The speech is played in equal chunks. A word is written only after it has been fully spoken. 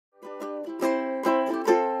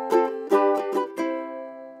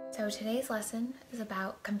today's lesson is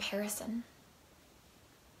about comparison.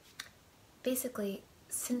 Basically,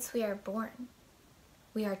 since we are born,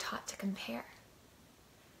 we are taught to compare.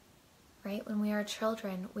 Right? When we are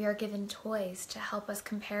children, we are given toys to help us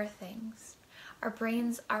compare things. Our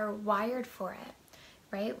brains are wired for it,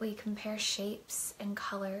 right? We compare shapes and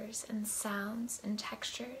colors and sounds and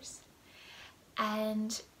textures.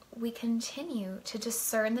 And we continue to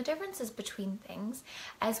discern the differences between things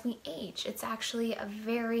as we age. It's actually a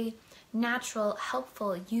very natural,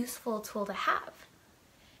 helpful, useful tool to have.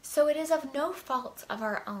 So it is of no fault of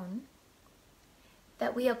our own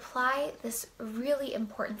that we apply this really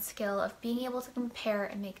important skill of being able to compare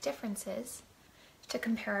and make differences to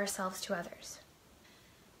compare ourselves to others.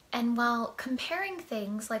 And while comparing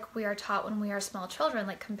things like we are taught when we are small children,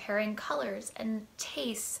 like comparing colors and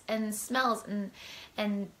tastes and smells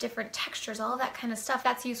and different textures, all of that kind of stuff,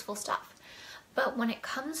 that's useful stuff. But when it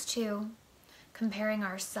comes to comparing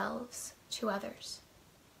ourselves to others,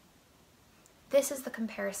 this is the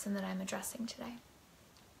comparison that I'm addressing today.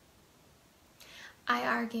 I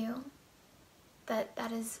argue that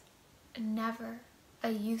that is never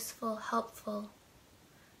a useful, helpful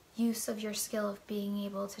use of your skill of being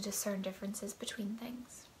able to discern differences between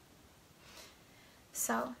things.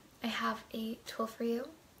 So I have a tool for you,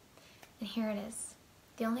 and here it is.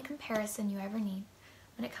 The only comparison you ever need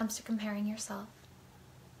when it comes to comparing yourself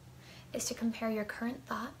is to compare your current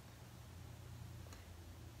thought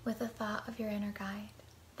with the thought of your inner guide.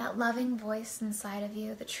 That loving voice inside of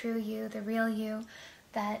you, the true you, the real you,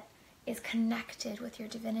 that is connected with your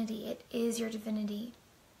divinity. It is your divinity.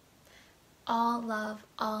 All love,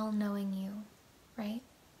 all knowing you, right?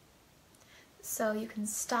 So you can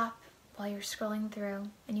stop while you're scrolling through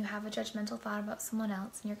and you have a judgmental thought about someone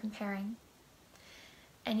else and you're comparing.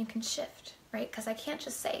 And you can shift, right? Because I can't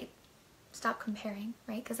just say, stop comparing,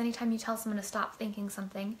 right? Because anytime you tell someone to stop thinking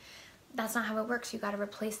something, that's not how it works. You got to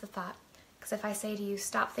replace the thought. Because if I say to you,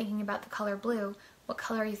 stop thinking about the color blue, what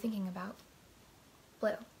color are you thinking about?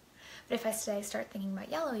 Blue. But if I say, start thinking about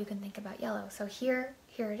yellow, you can think about yellow. So here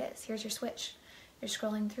it is. Here's your switch. You're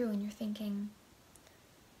scrolling through and you're thinking,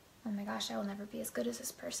 oh my gosh, I will never be as good as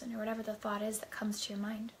this person, or whatever the thought is that comes to your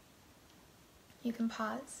mind. You can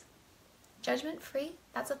pause. Judgment-free,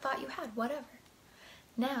 that's a thought you had, whatever.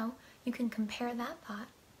 Now, you can compare that thought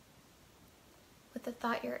with the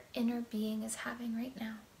thought your inner being is having right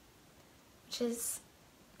now, which is,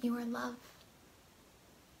 you are love.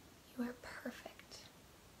 You are perfect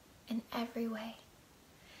in every way.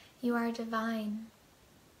 You are divine.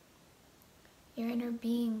 Your inner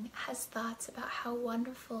being has thoughts about how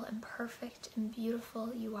wonderful and perfect and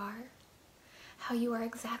beautiful you are, how you are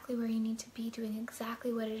exactly where you need to be, doing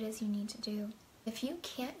exactly what it is you need to do. If you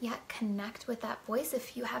can't yet connect with that voice,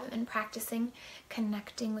 if you haven't been practicing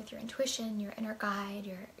connecting with your intuition, your inner guide,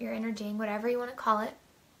 your inner being, whatever you want to call it,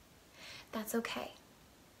 that's okay.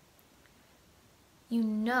 You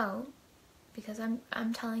know, because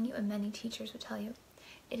I'm telling you, and many teachers would tell you,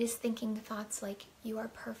 it is thinking thoughts like, you are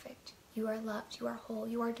perfect, you are loved, you are whole,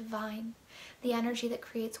 you are divine. The energy that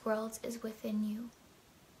creates worlds is within you.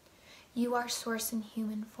 You are source in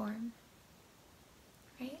human form,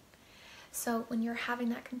 right? So when you're having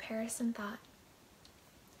that comparison thought,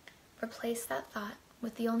 replace that thought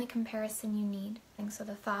with the only comparison you need. And so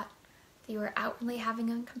the thought that you are outwardly having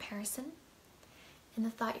a comparison and the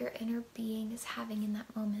thought your inner being is having in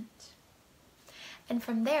that moment. And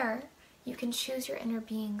from there, you can choose your inner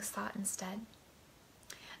being's thought instead.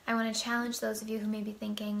 I want to challenge those of you who may be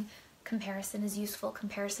thinking comparison is useful,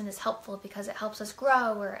 comparison is helpful because it helps us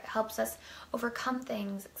grow or it helps us overcome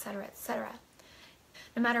things, etc., etc.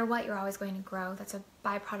 No matter what, you're always going to grow. That's a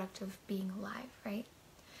byproduct of being alive, right?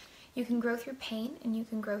 You can grow through pain and you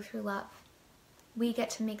can grow through love. We get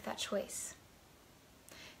to make that choice.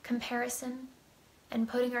 Comparison and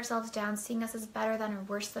putting ourselves down, seeing us as better than or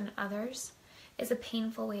worse than others, is a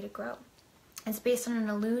painful way to grow. It's based on an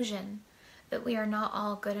illusion that we are not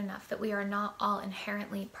all good enough, that we are not all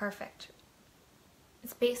inherently perfect.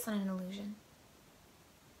 It's based on an illusion.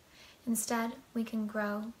 Instead, we can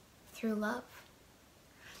grow through love.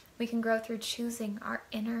 We can grow through choosing our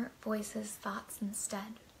inner voice's thoughts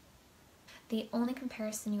instead. The only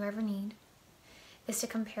comparison you ever need is to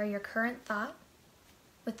compare your current thought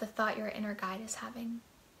with the thought your inner guide is having.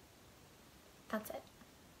 That's it.